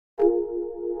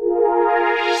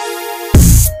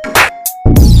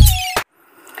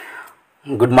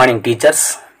Good morning teachers.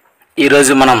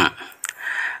 ఈరోజు మనం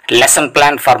lesson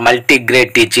plan for multigrade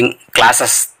teaching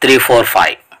classes 3, 4,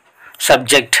 5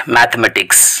 subject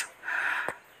mathematics.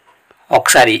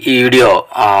 ఒకసారి ఈ వీడియో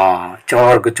చివరి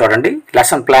వరకు చూడండి.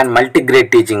 లెసన్ ప్లాన్ మల్టీగ్రేడ్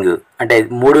టీచింగ్ అంటే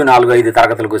 3, 4, 5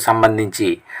 తరగతులకు సంబంధించి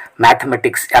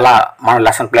మ్యాథమెటిక్స్ ఎలా మనం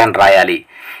లెసన్ ప్లాన్ రాయాలి.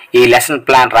 ఈ లెసన్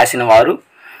ప్లాన్ రాసిన వారు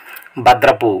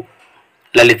భద్రపు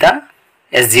లలిత,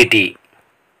 ఎస్జిటి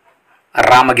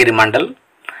రామగిరి మండల్,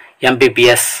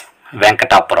 ఎంపీపీఎస్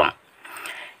వెంకటాపురం.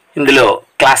 ఇందులో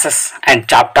classes and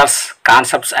chapters,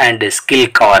 concepts and skill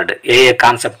covered, ఏ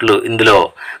కాన్సెప్ట్లు ఇందులో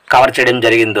కవర్ చేయడం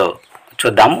జరిగిందో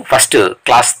చూద్దాము. First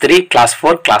class 3, class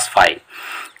 4, class 5.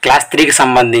 Class 3కి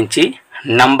సంబంధించి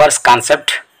నంబర్స్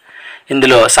కాన్సెప్ట్.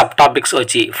 ఇందులో సబ్ టాపిక్స్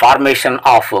వచ్చి formation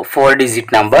of 4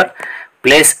 digit number,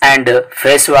 place and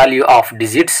face value of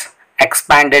digits,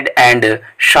 expanded and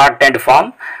shortened form,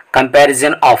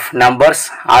 comparison of numbers,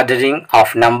 ordering of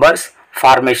numbers,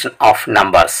 formation of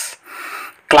numbers.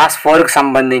 Class 4కి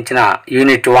సంబంధించిన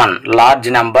unit 1 large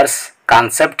numbers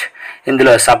concept.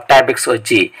 ఇందులో sub topics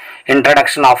వచ్చి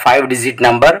introduction of 5 digit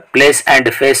number, place and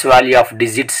face value of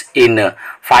digits in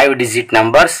 5 digit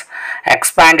numbers,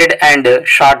 expanded and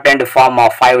shortened form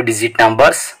of 5 digit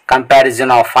numbers, comparison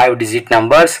of 5 digit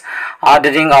numbers,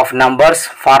 ordering of numbers,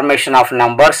 formation of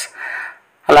numbers,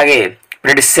 అలాగే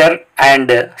predecessor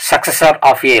and successor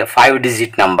of A 5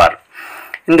 digit number.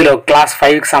 ఇందులో class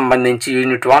 5కి సంబంధించి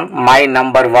unit 1 my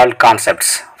number world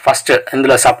concepts. First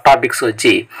ఇందులో sub topics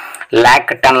వచ్చి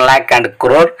lakh, 10 lakh and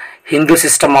crore, Hindu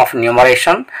system of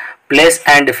numeration, place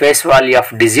and face value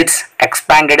of digits,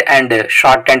 expanded and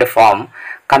షార్టెండ్ form,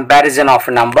 comparison of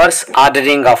numbers,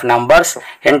 ordering of numbers,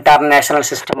 international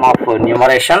system of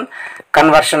numeration,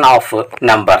 conversion of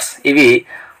numbers. ఇవి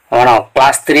మనం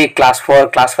class 3, class 4,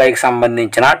 class 5కి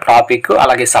సంబంధించిన topic,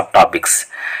 అలాగే sub topics.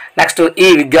 Next ఈ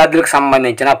విద్యార్థులకు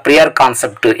సంబంధించిన prior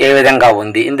concept ఏ విధంగా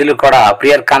ఉంది. ఇందులో కూడా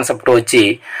ప్రియర్ కాన్సెప్ట్ వచ్చి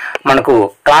మనకు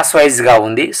క్లాస్ వైజ్గా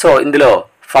ఉంది. సో ఇందులో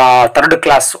థర్డ్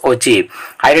క్లాస్ వచ్చి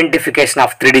identification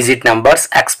of 3 digit numbers,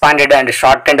 expanded and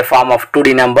షార్టెండ్ form of 2D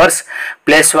numbers,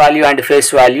 place value and face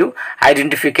value,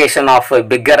 identification of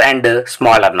bigger and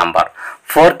smaller number.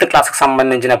 Fourth క్లాస్కి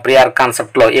సంబంధించిన ప్రియర్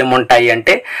కాన్సెప్ట్లో ఏముంటాయి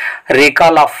అంటే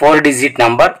recall of 4 digit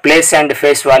number, place and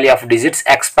face value of digits,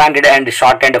 expanded and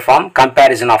షార్టెండ్ form,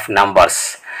 comparison of numbers.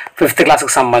 Fifth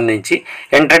క్లాస్కి సంబంధించి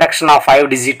introduction of 5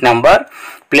 digit number,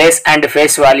 place and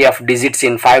face value of digits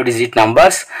in 5 digit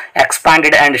numbers,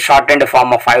 expanded and shortened form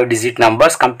of 5 digit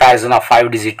numbers, comparison of 5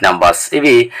 digit numbers.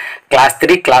 ఇవి class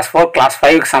 3, class 4, class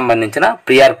 5కి సంబంధించిన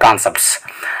prior concepts.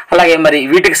 అలాగే మరి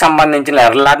వీటికి సంబంధించిన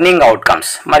learning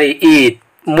outcomes. మరి ఈ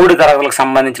 3 తరగతులకు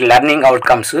సంబంధించిన learning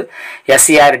outcomes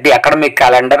SCERT academic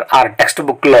calendar are text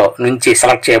బుక్లో నుంచి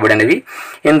సెలెక్ట్ చేయబడినవి.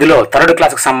 ఇందులో థర్డ్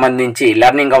క్లాస్కి సంబంధించి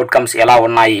లెర్నింగ్ అవుట్కమ్స్ ఎలా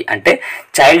ఉన్నాయి అంటే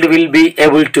child will be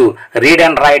able to read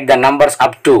and right the numbers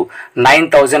up to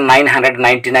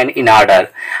 9,999 in order,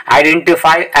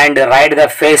 identify and write the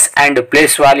face and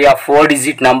place value of 4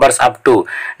 digit numbers up to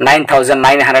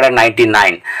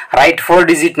 9,999, write 4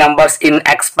 digit numbers in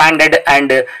expanded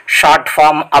and short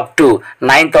form up to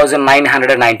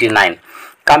 9,999,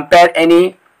 compare any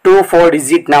 2 4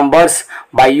 digit numbers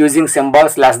by using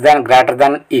symbols less than, greater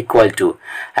than, equal to,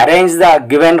 arrange the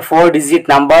given 4 digit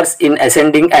numbers in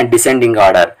ascending and descending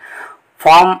order,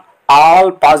 form all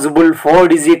possible 4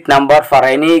 digit number for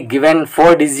any given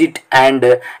 4 digit and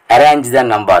arrange the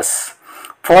numbers.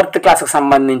 Fourth క్లాస్కి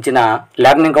సంబంధించిన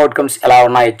learning outcomes ఎలా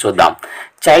ఉన్నాయో చూద్దాం.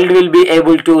 Child will be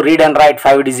able to read and right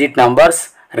 5 digit numbers,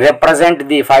 represent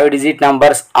the 5 digit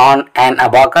numbers on an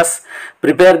abacus,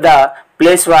 prepare the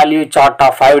place value chart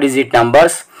of 5 digit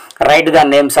numbers, write the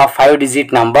names of 5 digit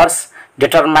numbers,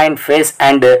 determine face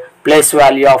and place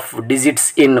value of digits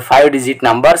in 5 digit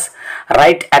numbers,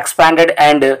 write expanded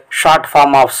and short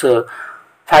form of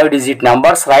 5 digit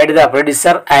numbers, write the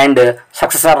predecessor and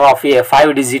successor of a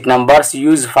 5 digit numbers,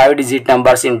 use 5 digit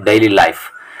numbers in daily life.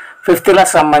 Fifth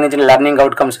class సంబంధించిన learning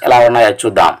outcomes ఎలా ఉన్నాయో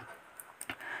చూద్దాం.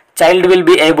 Child will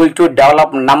be able to develop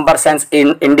number sense in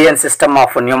Indian system of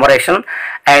numeration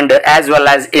and as well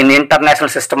as in international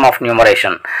system of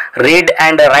numeration. Read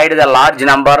and write the large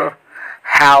number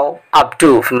have up to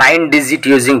 9 digit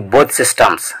using both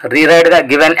systems. Rewrite the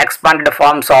given expanded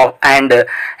forms of and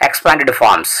expanded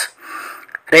forms.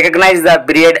 Recognize the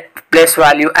period, place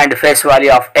value and face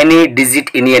value of any digit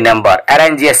in a number.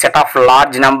 Arrange a set of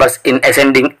large numbers in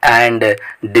ascending and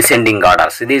descending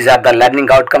orders. These are the learning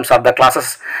outcomes of the classes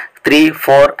 3,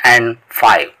 4 and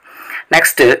 5.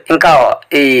 Next ఇంకా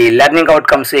ఈ learning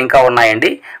outcomes ఇంకా ఉన్నాయండి.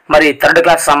 మరి third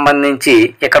class సంబంధించి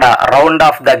ఇక్కడ round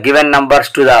of the given numbers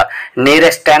to the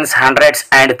nearest tense, hundreds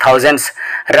and thousands,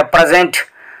 represent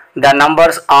the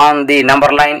numbers on the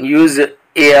number line, use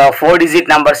 4-digit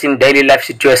numbers in daily life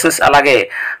situations. అలాగే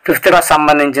fifth class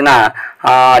సంబంధించిన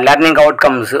learning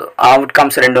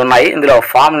outcomes రెండు ఉన్నాయి. ఇందులో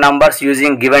form numbers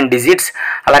using given digits,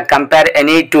 అలాగే compare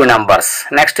any 2 numbers.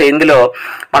 Next ఇందులో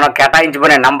మనం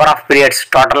కేటాయించబడిన number of periods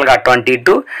టోటల్గా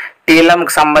 22.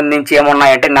 టీఎల్ఎంకి సంబంధించి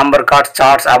ఏమున్నాయంటే number cards,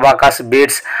 charts, abacus,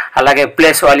 beats, అలాగే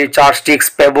place value chart,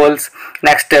 sticks, pebbles,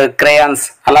 next crayons.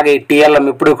 అలాగే టీఎల్ఎం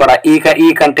ఇప్పుడు కూడా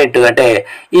ఈ కంటెంట్ అంటే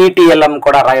ఈ టీఎల్ఎం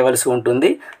కూడా రాయవలసి ఉంటుంది.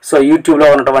 సో యూట్యూబ్లో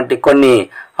ఉన్నటువంటి కొన్ని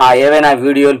ఏవైనా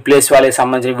వీడియోలు, ప్లేస్ వాల్యూకి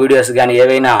సంబంధించిన వీడియోస్ కానీ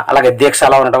ఏవైనా, అలాగే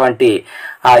దీక్షలో ఉన్నటువంటి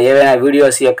ఏవైనా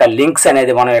వీడియోస్ యొక్క లింక్స్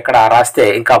అనేది మనం ఇక్కడ రాస్తే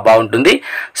ఇంకా బాగుంటుంది.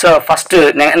 సో ఫస్ట్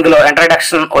ఇందులో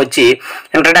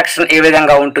ఇంట్రడక్షన్ ఏ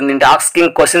విధంగా ఉంటుంది అంటే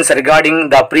asking questions regarding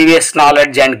the previous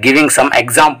knowledge and giving some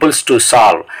examples to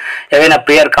solve. ఏవైనా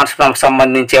ప్రేయర్ కాన్సెప్ట్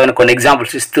సంబంధించి ఏమైనా కొన్ని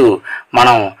ఎగ్జాంపుల్స్ ఇస్తూ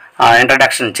మనం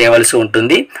ఇంట్రడక్షన్ చేయవలసి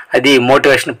ఉంటుంది. అది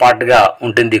మోటివేషన్ పార్ట్గా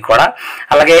ఉంటుంది కూడా.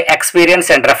 అలాగే ఎక్స్పీరియన్స్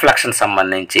అండ్ రిఫ్లెక్షన్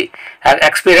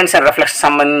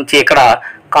సంబంధించి ఇక్కడ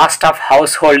cost of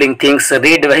house holding things,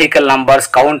 read vehicle numbers,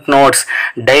 count notes,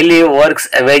 daily works,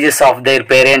 wages of their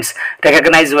parents,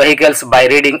 recognise vehicles by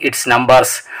reading it's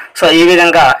numbers. So ఈ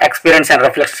విధంగా ఎక్స్పీరియన్స్ అండ్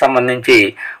రిఫ్లెక్షన్ సంబంధించి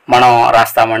మనం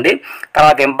రాస్తామండి.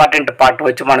 తర్వాత ఇంపార్టెంట్ పార్ట్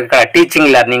వచ్చి మనకి ఇక్కడ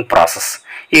టీచింగ్ లెర్నింగ్ ప్రాసెస్.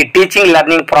 ఈ teaching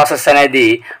learning process అనేది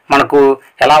మనకు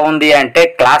ఎలా ఉంది అంటే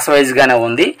క్లాస్ వైజ్గానే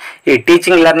ఉంది. ఈ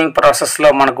టీచింగ్ లెర్నింగ్ ప్రాసెస్లో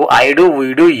మనకు ఐడు,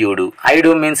 వీడు, యూడు. ID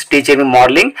means teaching,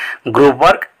 modelling, group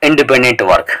work, independent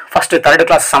work. First 3rd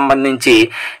class సంబంధించి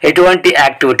ఎటువంటి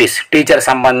యాక్టివిటీస్ టీచర్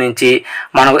సంబంధించి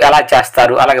మనకు ఎలా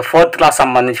చేస్తారు, అలాగే 4th క్లాస్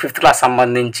సంబంధించి, 5th క్లాస్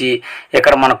సంబంధించి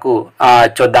ఇక్కడ మనకు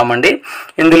చూద్దామండి.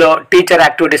 ఇందులో టీచర్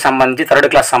యాక్టివిటీ సంబంధించి 3rd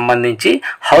క్లాస్ సంబంధించి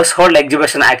హౌస్ హోల్డ్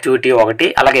ఎగ్జిబిషన్ యాక్టివిటీ ఒకటి,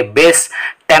 అలాగే base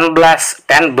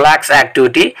 10 blocks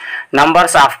activity,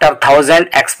 numbers after 1000,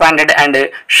 expanded and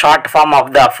short form of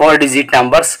the 4-digit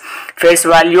numbers, face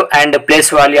value and place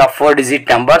value of 4-digit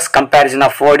numbers, comparison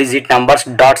of 4-digit numbers,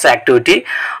 dots activity,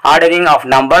 ordering of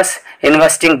numbers,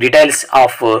 investing details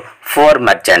of 4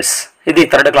 merchants. ఇది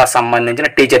 3rd class సంబంధించిన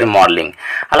teacher modelling.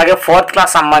 అలాగే 4th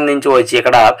class సంబంధించి వచ్చి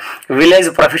ఇక్కడ village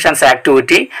professions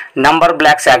activity, number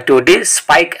blocks activity,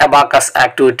 spike abacus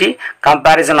activity,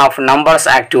 comparison of numbers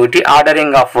activity,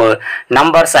 ordering of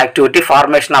numbers activity,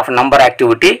 formation of number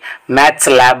activity,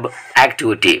 maths lab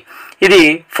activity. ఇది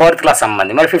 4th class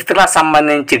సంబంధించి. మరి 5th class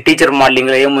సంబంధించి teacher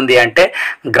మోడలింగ్లో ఏముంది అంటే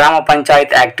గ్రామ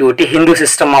Panchayat activity, Hindu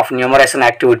system of numeration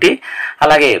activity,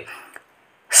 అలాగే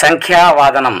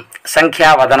సంఖ్యావదనం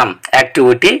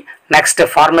activity, next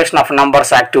formation of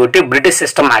numbers activity, British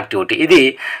system activity. ఇది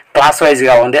క్లాస్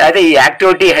వైజ్గా ఉంది. అయితే ఈ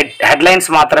యాక్టివిటీ హెడ్లైన్స్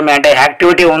మాత్రమే, అంటే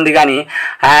యాక్టివిటీ ఉంది కానీ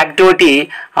ఆ యాక్టివిటీ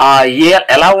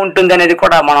ఎలా ఉంటుంది అనేది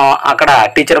కూడా మనం అక్కడ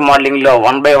టీచర్ మోడలింగ్లో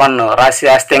 1 by 1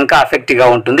 రాస్తే ఇంకా ఎఫెక్టివ్గా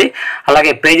ఉంటుంది.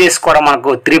 అలాగే పేజెస్ కూడా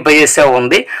మనకు 3 pages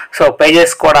ఉంది. సో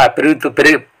పేజెస్ కూడా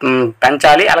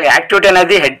పెంచాలి. అలాగే యాక్టివిటీ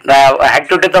అనేది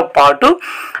యాక్టివిటీతో పాటు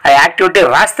ఆ యాక్టివిటీ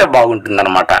రాస్తే బాగుంటుంది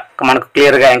అనమాట, మనకు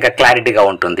క్లియర్గా ఇంకా క్లారిటీగా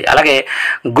ఉంటుంది. అలాగే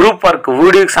గ్రూప్ వర్క్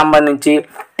వీడియోకి సంబంధించి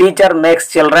teacher makes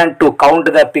children to count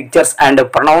the pictures and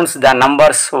pronounce the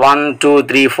numbers 1 2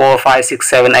 3 4 5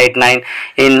 6 7 8 9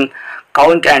 in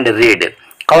count and read,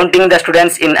 counting the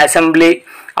students in assembly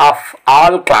of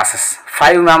all classes,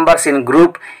 5 members in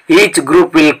group, each group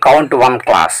will count 1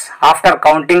 class. After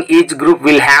counting, each group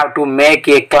will have to make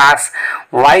a class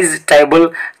wise table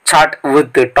chart with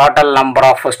the total number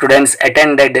of students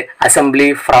attended assembly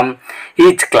from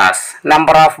each class,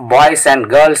 number of boys and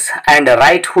girls, and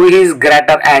write who is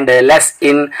greater and less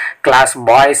in class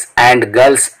boys and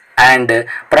girls and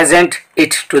present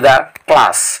it to the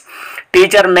class.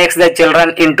 Teacher makes the children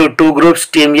into 2 groups,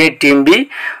 team A, team B.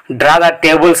 Draw the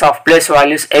tables of place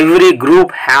values. Every group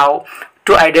have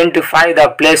to identify the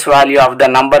place value of the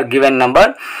given number.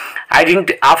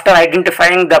 After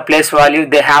identifying the place value,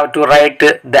 they have to write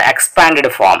the expanded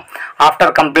form. After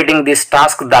completing this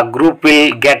task, the group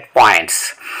will get points.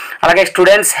 అలాగే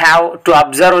students have to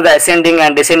observe the ascending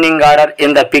and descending order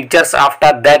in the pictures.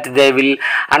 After that they will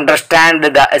understand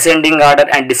the ascending order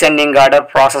and descending order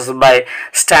process by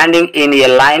standing in a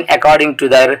line according to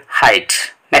their height.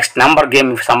 Next number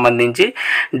game సంబంధించి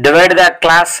divide the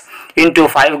class into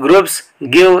 5 groups,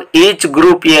 give each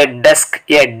group a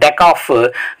deck of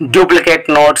duplicate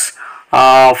notes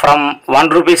from 1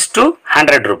 rupees to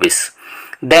 100 rupees.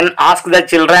 Then ask the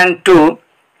children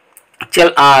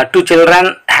children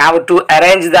have to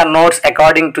arrange the notes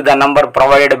according to the number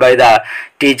provided by the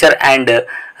teacher and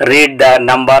read the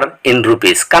number in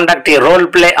rupees. Conduct a role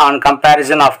play on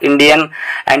comparison of Indian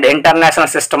and international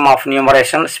system of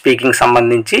numeration speaking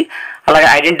సంబంధించి. అలాగే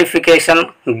identification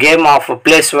game of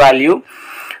place value,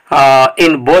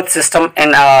 in both system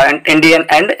and Indian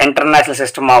and international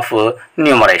system of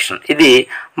numeration. ఇది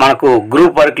మనకు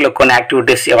group వర్క్లో కొన్ని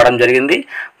activities ఇవ్వడం జరిగింది.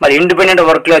 మరి independent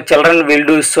వర్క్లో children will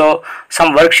do so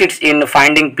some work sheets in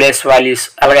finding place values,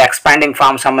 అలాగే ఎక్స్పాండింగ్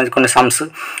ఫామ్ సంబంధించి కొన్ని sums.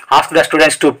 Ask the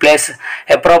students to place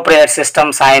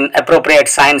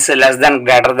appropriate science less than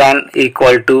greater than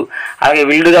equal to, అలాగే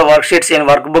will do the work sheets in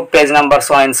work book page number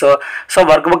so and so. So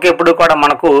work book ఎప్పుడు కూడా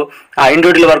మనకు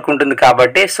individual work ఉంటుంది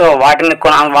కాబట్టి so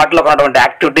వాటిలో ఉన్నటువంటి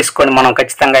activities కొన్ని మనం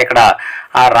ఖచ్చితంగా ఇక్కడ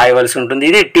రాయవలసి ఉంటుంది.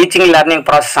 ఇది టీచింగ్ లెర్నింగ్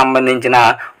ప్రాసెస్ సంబంధించిన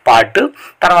పార్ట్.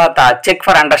 తర్వాత check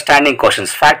for understanding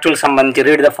questions, factual సంబంధించి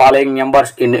read the following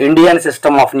numbers in Indian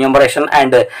system of numeration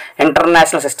and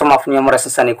international system of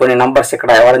న్యూమరేషన్స్ అని కొన్ని నంబర్స్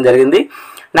ఇక్కడ ఇవ్వడం జరిగింది.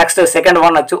 నెక్స్ట్ సెకండ్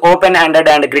వన్ వచ్చి open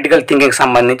handed and critical thinking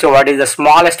సంబంధించి what is the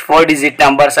smallest 4 digit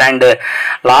numbers and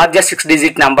largest 6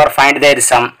 digit number, find there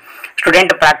some.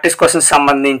 Student practice questions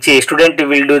సంబంధించి student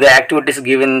will do the activities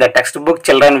given the text book,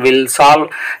 children will solve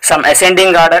some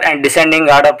ascending order and descending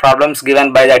order problems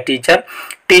given by the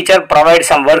teacher provide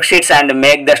some work sheets and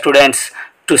make the students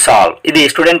to solve. ఇది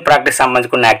student practice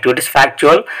సంబంధించిన activities,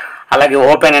 factual, అలాగే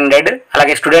open ended,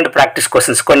 అలాగే student practice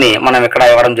questions కొన్ని మనం ఇక్కడ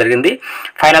ఇవ్వడం జరిగింది.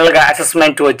 ఫైనల్గా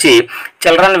అసెస్మెంట్ వచ్చి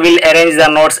children will arrange the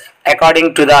notes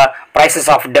according to the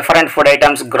prices of different food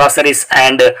items, groceries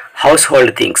and house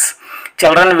hold things.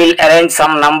 Children will arrange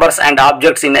some numbers and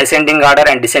objects in ascending order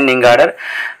and descending order.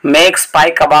 Make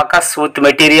spike abacus with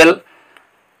material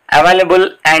available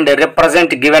and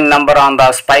represent given number on the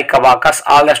spike abacus.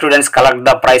 All the students collect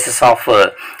the prices of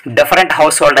different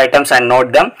household items and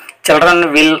note them. Children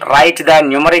will write the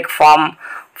numeric form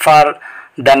for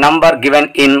the number given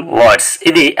in words.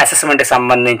 ఇది అసెస్మెంట్కి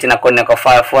సంబంధించిన కొన్ని ఒక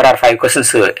 4 or 5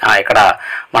 questions ఇక్కడ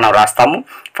మనం రాస్తాము.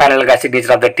 ఫైనల్గా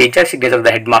signature of the teacher, signature of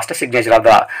the head master, signature of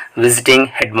the visiting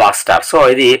head master. So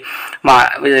ఇది మా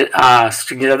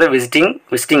signature of the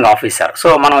visiting officer. So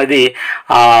మనం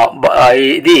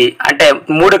ఇది అంటే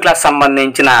 3 క్లాస్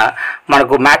సంబంధించిన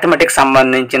మనకు మ్యాథమెటిక్స్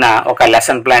సంబంధించిన ఒక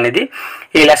లెసన్ ప్లాన్ ఇది.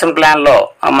 ఈ లెసన్ ప్లాన్లో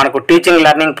మనకు టీచింగ్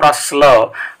లెర్నింగ్ ప్రాసెస్లో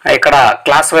ఇక్కడ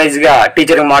క్లాస్ వైజ్గా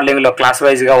టీచరింగ్ మోడలింగ్లో క్లాస్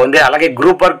వైజ్గా ఉంది. అలాగే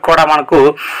గ్రూప్ వర్క్ కూడా మనకు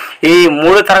ఈ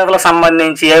 3 తరగతులకు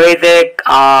సంబంధించి ఏవైతే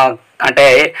అంటే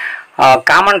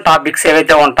కామన్ టాపిక్స్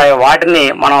ఏవైతే ఉంటాయో వాటిని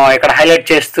మనం ఇక్కడ హైలైట్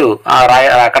చేస్తూ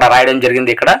అక్కడ రాయడం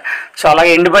జరిగింది ఇక్కడ. సో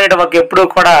అలాగే ఇండిపెండెంట్ వర్క్ ఎప్పుడు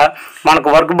కూడా మనకు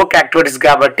వర్క్ బుక్ యాక్టివిటీస్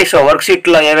కాబట్టి సో వర్క్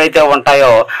షీట్లో ఏవైతే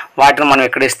ఉంటాయో వాటిని మనం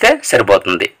ఇక్కడ ఇస్తే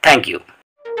సరిపోతుంది. Thank you.